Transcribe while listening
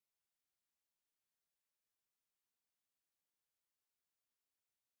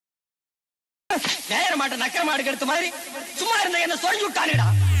நேர மாட்ட நக்கர மாடு எடுத்த மாதிரி சும்மா இருந்த என்ன சொல்லி விட்டானேடா.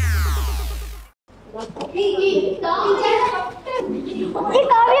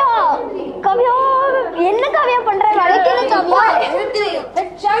 காவியா காவியா என்ன காவியா பண்ற? வளைக்கல காவியா.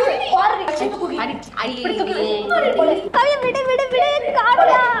 காவியா விடு விடு விடு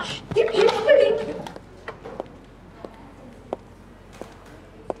காவியா.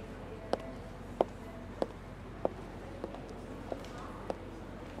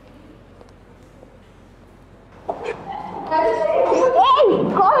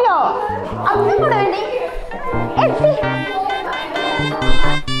 காவியா அப்படி கூட வேண்டி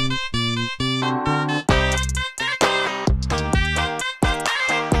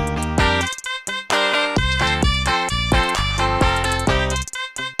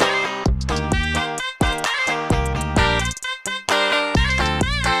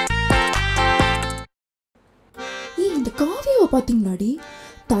இந்த காவியாவை பார்த்தீங்களாடி,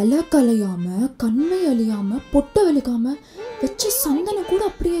 தலை கலையாம கண்ணை அழியாம பொட்டை வெளுக்காம வச்ச சந்தனம் கூட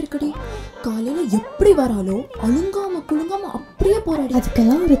அப்படியே இருக்கடி. காலையில எப்படி வராலோ அழுங்காம குழுங்காம அப்படியே போராடி.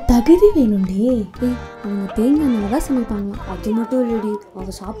 அதுக்கெல்லாம் ஒரு தகுதி வேணும்டே. அவங்க தேங்காய் எண்ணெய் தான் சமைப்பாங்க. அது மட்டும் இல்லடி,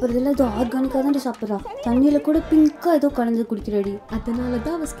 அவள் சாப்பிட்றதுல ஏதோ ஆர்கானிக்காக தான் சாப்பிட்றா. தண்ணியில் கூட பிங்காக ஏதோ கலந்து குடிக்கிறாடி. அதனால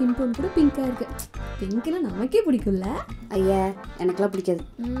தான் அவள் ஸ்கின் டோன் கூட பிங்காக இருக்கு. பிங்க்னா நமக்கே பிடிக்கும்ல? ஐயா எனக்கெல்லாம் பிடிக்காது.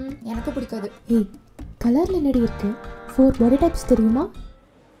 எனக்கு பிடிக்காது. ஏய் கலரில் என்னடி இருக்கு? 4 பாடி டைப்ஸ் தெரியுமா?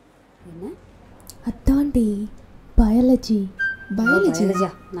 என்ன அதாண்டி பயாலஜி. பயாலஜியா?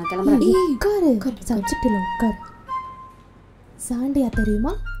 நான் கிளம்புறேன். உட்காரு, சப்ஜெக்டில் உட்காரு. சாண்டியா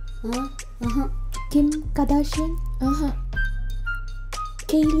தெரியுமா? கிம் கதாஷியன்,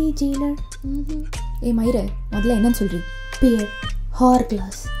 கெய்லி ஜீனர். ஏ மயிர, முதல்ல என்னன்னு சொல்றீ? Pier, hour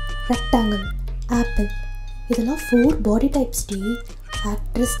class, rectangle, apple, இதெல்லாம் 4 பாடி டைப்ஸ் டி.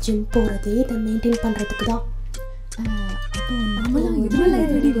 ஆக்ட்ரஸ் ஜிம் போகிறதே இதை மெயின்டைன் பண்ணுறதுக்கு தான்.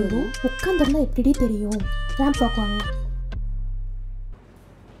 எப்படி வரும்? உட்காந்துருந்தா எப்படி தெரியும்? Ramp பார்க்குவாங்க.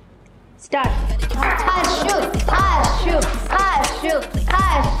 Start. Hashu, hashu, hashu,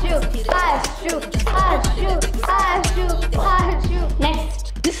 hashu, hashu, hashu, hashu, hashu. Next.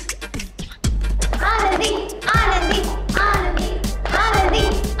 Anandi, Anandi, Anandi, Anandi,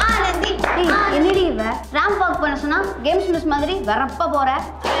 Anandi. என்னடி இவ ரேம்ப் வாக் பண்ண சொன்னா கேம்ஸ் மிஸ் மாதிரி வரப்ப போற.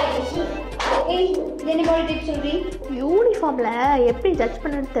 என்ன பாடி டைப் சொல்றீ? யூனிஃபார்ம்ல எப்படி ஜட்ஜ்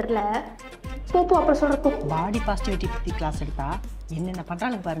பண்ணனும் தெரியல. போப்போ அப்புறம் சொல்றப்போ. பாடி பாசிட்டிவிட்டி பத்தி கிளாஸ் எடுத்தா என்னென்ன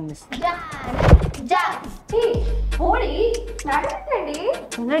பண்றாங்க பாருங்க மிஸ். ஜா ஏய் போடி நடந்துடி.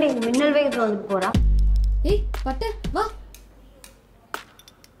 என்னடி மின்னல் வேகத்துல வந்து போறா? ஏய் பட்ட வா.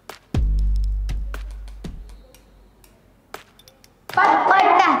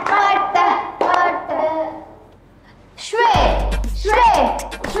 பட்ட பட்ட பட்ட ஸ்வே ஸ்வே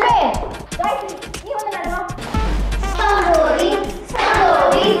ஸ்வே. நீ வந்து நடவா. சாந்தோரி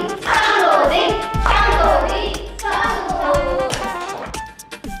சாந்தோரி சாந்தோரி சாந்தோரி சாந்தோரி.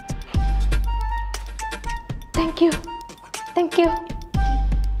 Thank you. Thank you.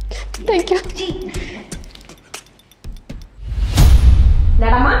 Thank you.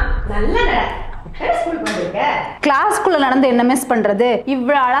 நடமா நல்ல நட. ஸ்கூல் போறீங்க. கிளாஸ்க்குள்ள நடந்து என்ன மிஸ் பண்றது?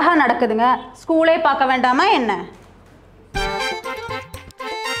 இவ்வளவு அழகா நடக்குதுங்க. ஸ்கூலே பார்க்க வேண்டாமா என்ன?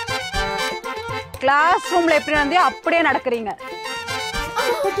 கிளாஸ் ரூம்ல எப்படி நடந்தே அப்படியே நடக்கிறீங்க.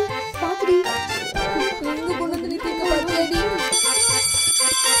 பாத்துடி எங்க கொண்டு வந்து நிறுத்திக்க பாத்தியாடி.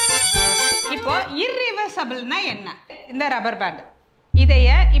 இப்போ இர்ரிவர்சபிள்னா என்ன? இந்த ரப்பர் பேண்ட் இதைய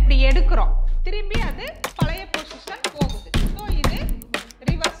இப்படி எடுக்கிறோம், திரும்பி அது பழைய பொசிஷன் போகுது. ஸோ இது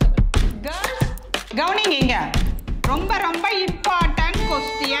ரிவர்சபிள். கேர்ள்ஸ் கவனிங்க, ரொம்ப ரொம்ப இம்பார்ட்டன்ட்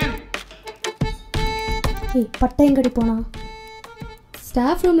கொஸ்டின். ஏய் பட்டை எங்கடி போனா?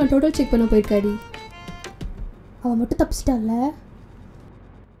 ஸ்டாஃப் ரூம்ல டோட்டல் செக் பண்ண போயிருக்காடி. அவள் மட்டும் தப்பிச்சிட்டால.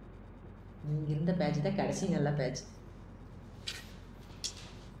 நீங்க இருந்த பேட்ச் தான் கடைசி நல்ல பேட்ச்.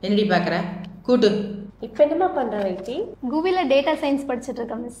 என்னடி பார்க்குற? கூட்டு. இப்போ என்னமா பண்ற வைத்தி? GUVIல டேட்டா சயின்ஸ் படிச்சிட்டு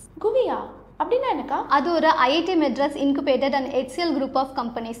இருக்கேன் மிஸ். குவியா அப்படின்னா என்னக்கா? அது ஒரு IIT Madras incubated and HCL group of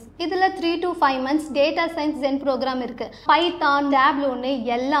companies. இதில் 3 to 5 months data science gen program இருக்கு. பைத்தான், டேப்லூன்னு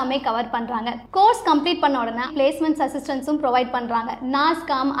எல்லாமே கவர் பண்றாங்க. கோர்ஸ் கம்ப்ளீட் பண்ண உடனே பிளேஸ்மெண்ட்ஸ் அசிஸ்டன்ஸும் ப்ரொவைட் பண்றாங்க.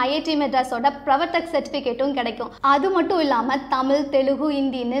 நாஸ்காம், IIT மெட்ராஸோட ப்ரவர்டெக் சர்டிஃபிகேட்டும் கிடைக்கும். அது மட்டும் இல்லாம தமிழ், தெலுங்கு,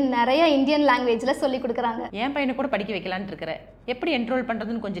 ஹிந்தின்னு நிறைய இந்தியன் லாங்குவேஜ்ல சொல்லி கொடுக்குறாங்க. என் பையனை கூட படிக்க வைக்கலான்னு இருக்கிற. எப்படி என்ரோல்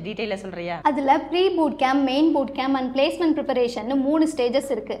பண்றதுன்னு கொஞ்சம் டீடைலா சொல்றியா? அதுல pre boot camp, main boot camp and placement preparation 3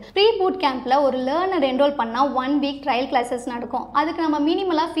 stages இருக்கு. ப்ரீ பூட் கேம்ப்ல கேம்ப்ல ஒரு லேர்னர் என்ரோல் பண்ணா 1 வீக் ட்ரையல் கிளாஸஸ் நடக்கும். அதுக்கு நம்ம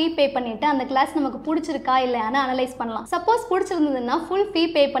மினிமலா ஃபீ பே பண்ணிட்டு அந்த கிளாஸ் நமக்கு பிடிச்சிருக்கா இல்லையான்னு அனலைஸ் பண்ணலாம். சப்போஸ் பிடிச்சிருந்ததுன்னா ஃபுல் ஃபீ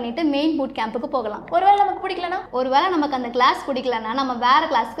பே பண்ணிட்டு மெயின் பூட் கேம்புக்கு போகலாம். ஒருவேளை நமக்கு பிடிக்கலனா, ஒருவேளை நமக்கு அந்த கிளாஸ் பிடிக்கலன்னா நம்ம வேற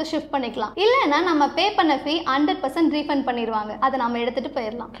கிளாஸ்க்கு ஷிஃப்ட் பண்ணிக்கலாம். இல்லைன்னா நம்ம பே பண்ண ஃபீ 100% ரீஃபண்ட் பண்ணிடுவாங்க. அதை நம்ம எடுத்துட்டு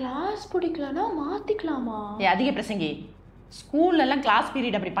போயிடலாம். கிளாஸ் பிடிக்கலனா மாத்திக்கலாமா? அதிக பிரசங்கி, ஸ்கூல்ல எல்லாம் கிளாஸ்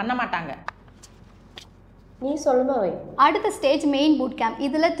பீரியட் அப்படி பண்ண மாட்டாங்க. நீ சொல்லுமா வை. அடுத்த ஸ்டேஜ் மெயின் பூட் கேம்ப்.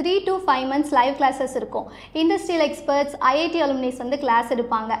 இதில் 3 to 5 months லைவ் கிளாஸஸ் இருக்கும். இண்டஸ்ட்ரியல் எக்ஸ்பர்ட்ஸ், ஐஐடி அலுமினிஸ் வந்து கிளாஸ்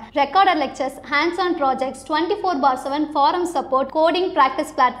எடுப்பாங்க. Recorded lectures, hands on projects, 24/7 forum support, coding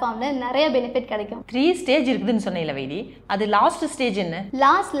practice பிளாட்ஃபார்ம்னு நிறைய பெனிஃபிட் கிடைக்கும். 3 ஸ்டேஜ் இருக்குதுன்னு சொன்னீங்களா வைதி, அது லாஸ்ட் ஸ்டேஜ் என்ன?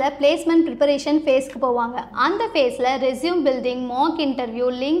 லாஸ்ட்ல பிளேஸ்மெண்ட் ப்ரிப்பரேஷன் ஃபேஸ்க்கு போவாங்க. அந்த ஃபேஸில் resume building, Mach interview,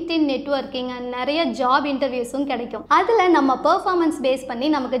 LinkedIn networking and நிறைய ஜாப் இன்டர்வியூஸும் கிடைக்கும். அதில் நம்ம பெர்ஃபார்மன்ஸ் பேஸ் பண்ணி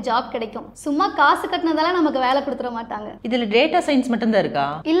நமக்கு ஜாப் கிடைக்கும். சும்மா காசு கட்டினதால நமக்கு வேலை கொடுத்துட மாட்டாங்க. இதுல டேட்டா சயின்ஸ் மட்டும் தான் இருக்கா?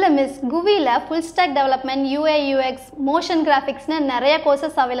 இல்ல miss, குவில full stock development, UI UX, motion கிராஃபிக்ஸ்னு நிறைய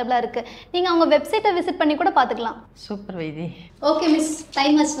கோர்சஸ் அவைலபிளா இருக்கு. நீங்க அவங்க வெப்சைட்டை விசிட் பண்ணி கூட பாத்துக்கலாம். Super why this. Okay miss,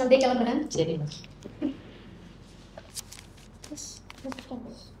 time ஆச்சு, அப்படியே கிளம்புறேன். சரி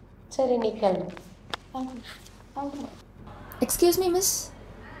சரி நீ கிளம்பு. Excuse me miss.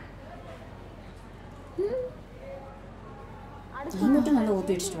 மட்டும் நல்லா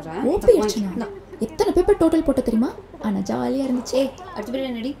ஓபி அடிச்சிட்டு வரேன். ஓபி அடிச்சனா? எத்தனை பேப்பர் டோட்டல் போட்ட தெரியுமா? ஆனா ஜாலியா இருந்துச்சு. அடுத்த பேர்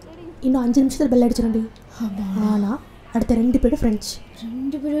என்னடி? இன்னும் 5 நிமிஷத்துல பெல் அடிச்சிடும்டி. ஆனா அடுத்த 2 பேர் ஃப்ரெண்ட்ஸ்.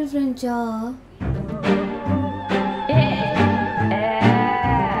 2 பேர் ஃப்ரெண்ட்ஸா?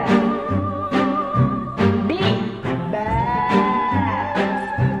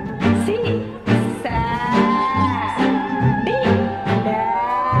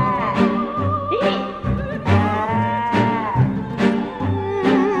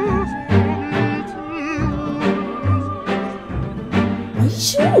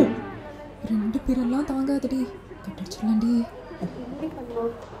 ரெண்டு பேரெல்லாம் தாங்காதடி, கட்டடிச்சிடலாண்டி.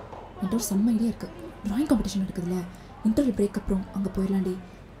 என்கிட்ட ஒரு செம்ம ஐடியா இருக்கு. டிராயிங் காம்படிஷன் இருக்குதுல்ல, இன்டர்வியூ பிரேக் அப்புறம் அங்கே போயிடலாண்டி.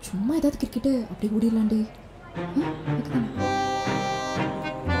 சும்மா ஏதாவது கிரிக்கெட்டு அப்படியே ஓடிடலாண்டி.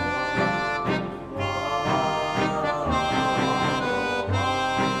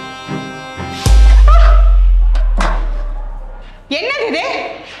 என்னது இது?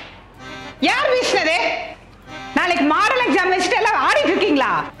 யார் வீசினது? நாளைக்கு மாடல் எக்ஸாம் வச்சுட்டு எல்லாம் ஆடிட்டு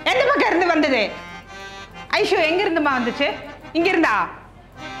இருக்கீங்களா? எந்த பக்கம் இருந்து வந்தது? ஐஷு எங்க இருந்துமா வந்துச்சு? இங்க இருந்தா?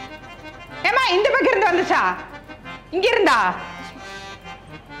 ஏமா இந்த பக்கம் இருந்து வந்துச்சா? இங்க இருந்தா?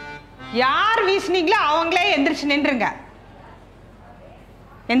 யார் வீசினீங்களோ அவங்களே எந்திரிச்சு நின்றுங்க.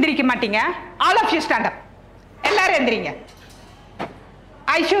 எந்திரிக்க மாட்டீங்க. All of you stand up. எல்லாரும் எந்திரிங்க.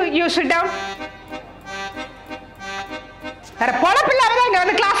 Aishu you sit down. வேற பொழப்பு இல்லாம தான் இங்க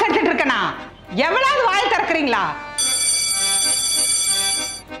வந்து கிளாஸ் எடுத்துட்டு இருக்கேனா? எவ்வளவு வாய் திறக்கிறீங்களா?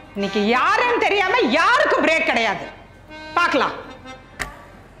 இன்னைக்கு யாருன்னு தெரியாம யாருக்கும் பிரேக் கிடையாது. பார்க்கலாம்.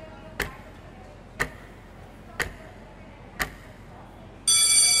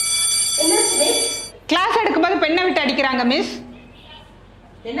 கிளாஸ் எடுக்கும்போது பெண்ணை விட்டு அடிக்கிறாங்க மிஸ்.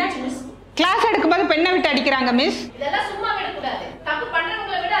 என்னாச்சு மிஸ்? கிளாஸ் எடுக்கும்போது பெண்ணை விட்டு அடிக்கிறாங்க மிஸ். இதெல்லாம் சும்மா விடக்கூடாது. தப்பு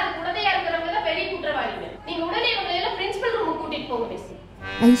பண்றவங்களை விட அது குழந்தையா இருக்கிறவங்க தான் பெரிய குற்றவாளிங்க. நீங்க உடனே இவங்களை எல்லாம் பிரின்சிபல் ரூமுக்கு கூட்டிட்டு போங்க மிஸ்.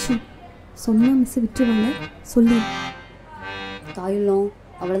 ஐஷு சொன்னா மிஸ் விட்டுருவாங்க, சொல்லி. தாயுள்ளோம்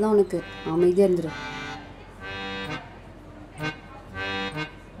அவ்வளோதான், உனக்கு அமைதியாக இருந்துரு.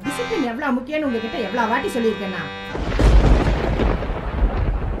 டிசிப்ளின் எவ்வளவு முக்கியம்னு உங்ககிட்ட எவ்வளவு வாட்டி சொல்லியிருக்கேன்னா?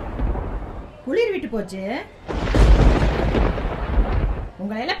 குளிர் விட்டு போச்சு.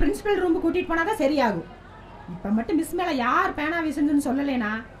 உங்களை எல்லாம் பிரின்சிபல் ரூமுக்கு கூட்டிட்டு போனாதான் சரியாகும். இப்ப மட்டும் மிஸ் மேல யார் பேனா வீசுன்னு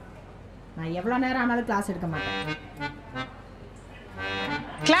சொல்லலைனா நான் எவ்வளவு நேரம் ஆனாலும் கிளாஸ் எடுக்க மாட்டேன்.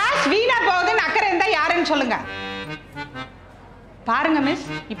 கிளாஸ் வீணா போகுதுன்னு அக்கறை இருந்தா யாருன்னு சொல்லுங்க. பாருங்க மிஸ்,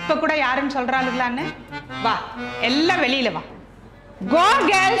 இப்ப கூட யாருன்னு சொல்றாளுங்களான்னு. வா எல்லாம் வெளியில வா. கோ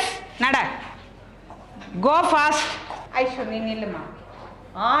கேர்ள்ஸ், நட. Go fast. ஐஷு நீ நில்லுமா.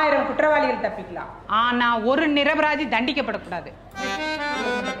 1000 குற்றவாளிகள் தப்பிக்கலாம், ஆனா ஒரு நிரபராதி தண்டிக்கப்படக்கூடாது.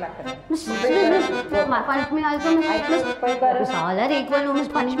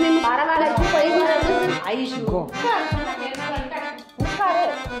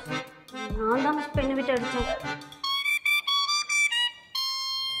 நான் தான் மிஸ் பெண்ணை விட்டு அடிச்சேன்.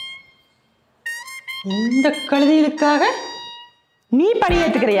 இந்த கழுதைகளுக்காக நீ பணி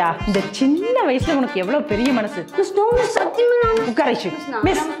ஏத்துக்கிறியா? இந்த சின்ன வயசுல உனக்கு எவ்வளவு பெரிய மனசு. உட்கார் ஐஷு.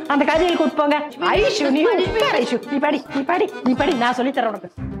 மிஸ் அந்த கழுதைகளுக்கு உட்போங்க. ஐஷு நீ உட்கார். ஐஷு நீ படி, நீ படி, நீ படி. நான் சொல்லி தரேன் உனக்கு.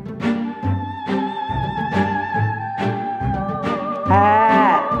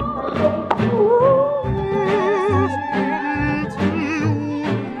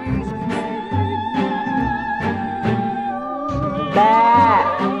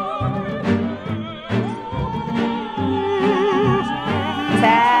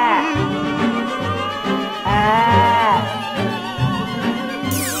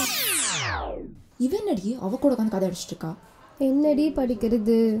 என்னடி அவ கூட உட்காந்து கதை அடிச்சிட்டு இருக்கா? என்னடி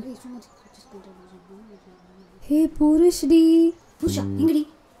படிக்கிறது? ஹே புருஷ்டி. புருஷா எங்கடி?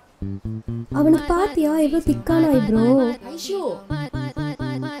 அவனை பாத்தியா எவ்வளவு திக்கான ஐப்ரோ?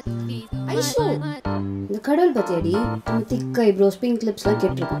 ஐஷு இந்த கடவுள் பத்தியாடி அவன் திக் ஐப்ரோஸ் பிங்க் லிப்ஸ்லாம்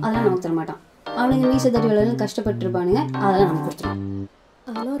கேட்டிருப்பான். அதெல்லாம் நமக்கு தர மாட்டான். அவனுங்க மீச தடி வளர்ந்து கஷ்டப்பட்டுருப்பானுங்க. அதெல்லாம் நமக்கு கொடுத்துருவான்.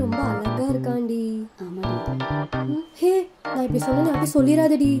 அதெல்லாம் ரொம்ப அழகா இருக்காண்டி. ஆமாடி. ஹே நான் இப்படி சொன்னேன்னு அப்படி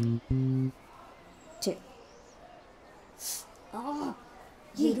சொல்லிடாதடி. சரி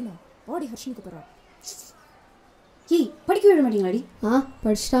பாடி ஹர்ஷனுக்கு போறா. ஏய் படிக்க விட மாட்டீங்களாடி?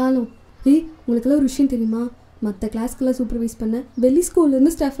 படிச்சிட்டாலும் உங்களுக்கெல்லாம் ஒரு விஷயம் தெரியுமா? மற்ற கிளாஸ்க்கெல்லாம் சூப்பர்வைஸ் பண்ண வெளி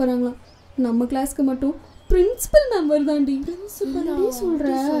ஸ்கூல்லேருந்து ஸ்டாஃப் வராங்களாம். நம்ம கிளாஸ்க்கு மட்டும் பிரின்சிபல் மேம் வருதாண்டி. பிரின்சிபல்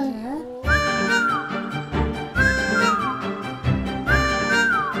சொல்கிறேன்.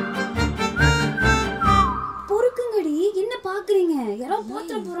 பொறுக்குங்கடி. என்ன பார்க்குறீங்க? யாராவது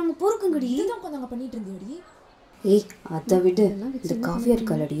பாத்திர போகிறாங்க. பொறுக்குங்கடி. இதுதான் கொஞ்சம் பண்ணிட்டு இருந்தியடி. ஏய் அதை விடு. இந்த காஃபியா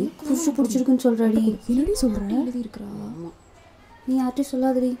இருக்காளடி புருஷு பிடிச்சிருக்குன்னு சொல்கிறாடி. என்னடி சொல்கிறேன்? எழுதி இருக்கிறா. நீ யார்ட்டையும்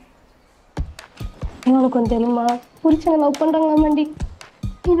சொல்லாதடி. இவனுக்கு கொஞ்சம் தெரியுமா? புருஷனை லவ் பண்ணுறாங்களாமாண்டி.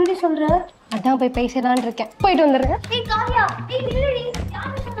 என்னடி சொல்கிற? அதான் போய் பேசலான்னு இருக்கேன். போயிட்டு வந்துடுறேன்.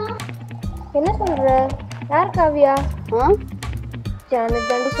 என்ன சொல்கிற? யார் காவியா? ஜானட்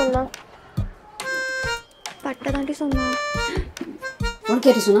தாண்டி சொன்னா. பட்டை தாண்டி சொன்னா. உனக்கு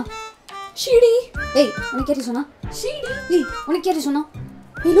கேட்டு சொன்னா? ஷீடி. ஏய் உனக்கு கேட்டு சொன்னா? ஷீடி. ஏய் உனக்கு கேட்டு சொன்னா?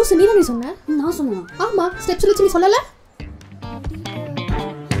 லூசு நீ தானே சொன்ன? நான் சொன்னா? ஆமாம் ஸ்டெப்ஸ் வச்சு நீ சொல்லலை?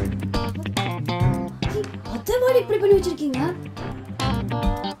 அதை வாடி இப்படி பண்ணி வச்சிருக்கீங்க.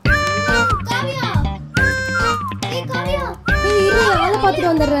 வேலை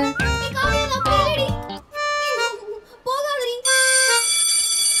பார்த்துட்டு வந்துடுறேன்.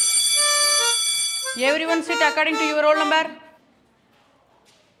 Everyone sit according to your roll number.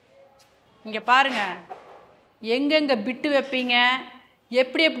 இங்க பாருங்க, எங்கெங்க பிட்டு வைப்பீங்க,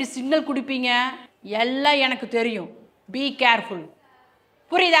 எப்படி எப்படி சிக்னல் கொடுப்பீங்க எல்லாம் எனக்கு தெரியும். Be careful.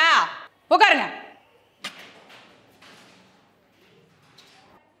 புரியுதா? உட்காருங்க.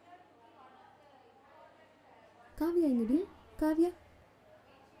 காவியா எங்கடி? காவியா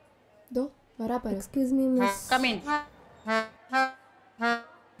தோ வரா பாரு. Excuse me miss. Come in.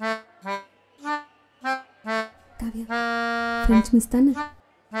 Kavya friends miss தானே?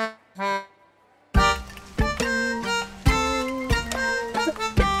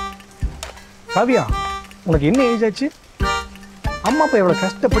 காவியா உனக்கு என்ன ஏஜ் ஆச்சு? அம்மா அப்பா எவ்வளோ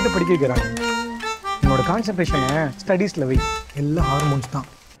கஷ்டப்பட்டு படிக்க வைக்கிறாங்க. என்னோட கான்சன்ட்ரேஷனை ஸ்டடீஸில் வை. எல்லாம் ஹார்மோன்ஸ் தான்.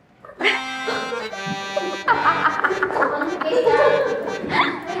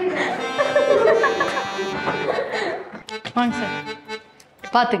 வாங்க சார்,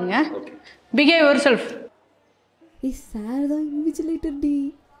 பார்த்துக்குங்க. Behave your self. சார் தான் invigilator D.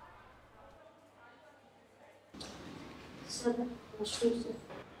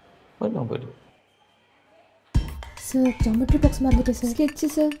 Sir geometry box மறந்துட்டேன் sir. Sketch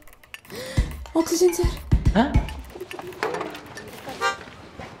sir. Oxygen sir.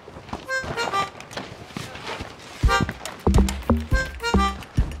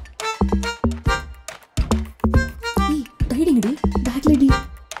 கைடிங்கடி பேக்ல டி.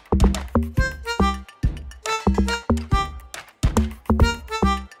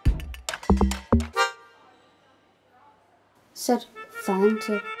 Sir fan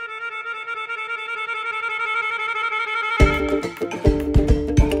sir.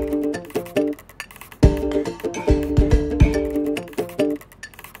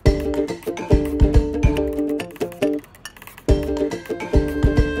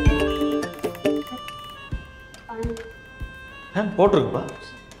 போட்டிருக்குப்பா.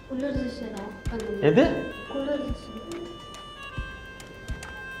 எது?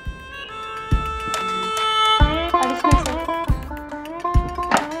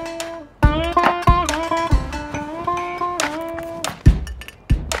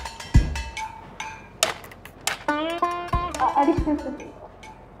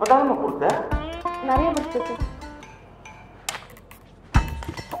 அதான கொடுத்த நிறைய படிச்சிருக்கு.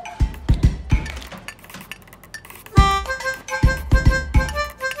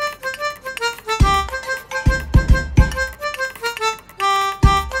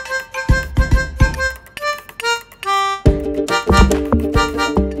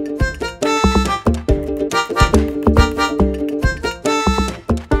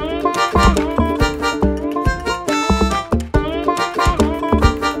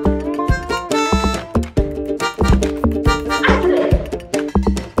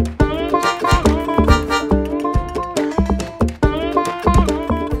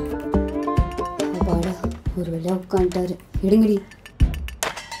 ஒரு வேலை உட்காந்துட்டாரு. எடுங்கடி.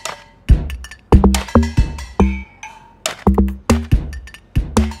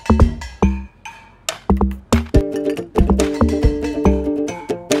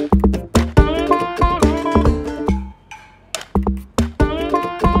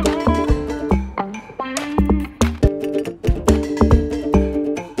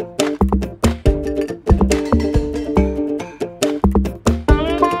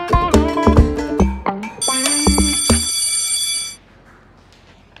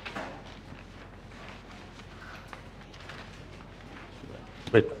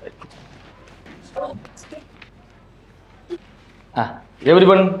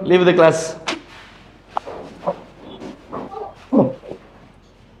 Everyone leave the class.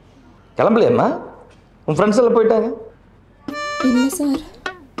 கிளம்பலையம்மா? உன் ஃப்ரெண்ட்ஸ் எல்லாம் போயிட்டாங்க? இல்லை சார்.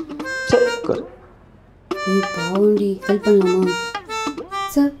 சரி உட்காரு. பாவண்டி ஹெல்ப் பண்ணலாமா?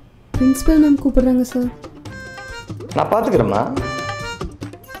 சார் பிரின்சிபல் மேம் கூப்பிடுறாங்க சார். நான் பார்த்துக்கிறேம்மா.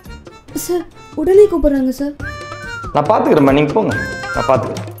 சார் உடனே கூப்பிடுறாங்க சார். நான் பார்த்துக்கிறேம்மா, நீங்கள் போங்க, நான்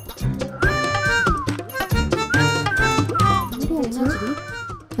பார்த்துக்கிறேன்.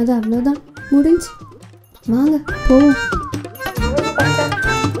 அது அவ்வளோதான், முடிஞ்சு. வாங்க போவோம்.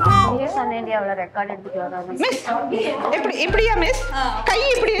 மிஸ் இப்படியா மிஸ்? கை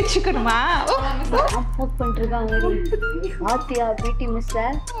இப்படி வச்சுக்கணுமா? ஆத்தியா பிடி மிஸ்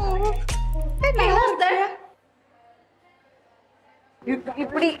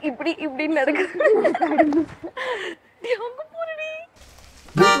இப்படி இப்படி இப்படின்னு நடக்கு.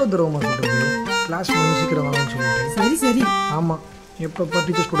 எவ்வளோ தூரமா சொல்றது? கிளாஸ் முடிஞ்சு சீக்கிரம் வாங்கன்னு சொல்லிட்டு. சரி சரி. ஆமாம், எப்போ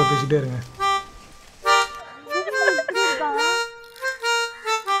டீச்சர்ஸ் கூட பேசிட்டே இருங்க.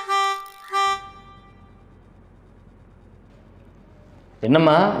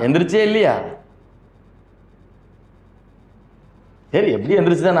 என்னம்மா எந்திரிச்சே இல்லையா? சரி, எப்படி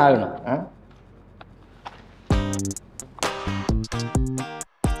எந்திரிச்சு தானே ஆகணும்.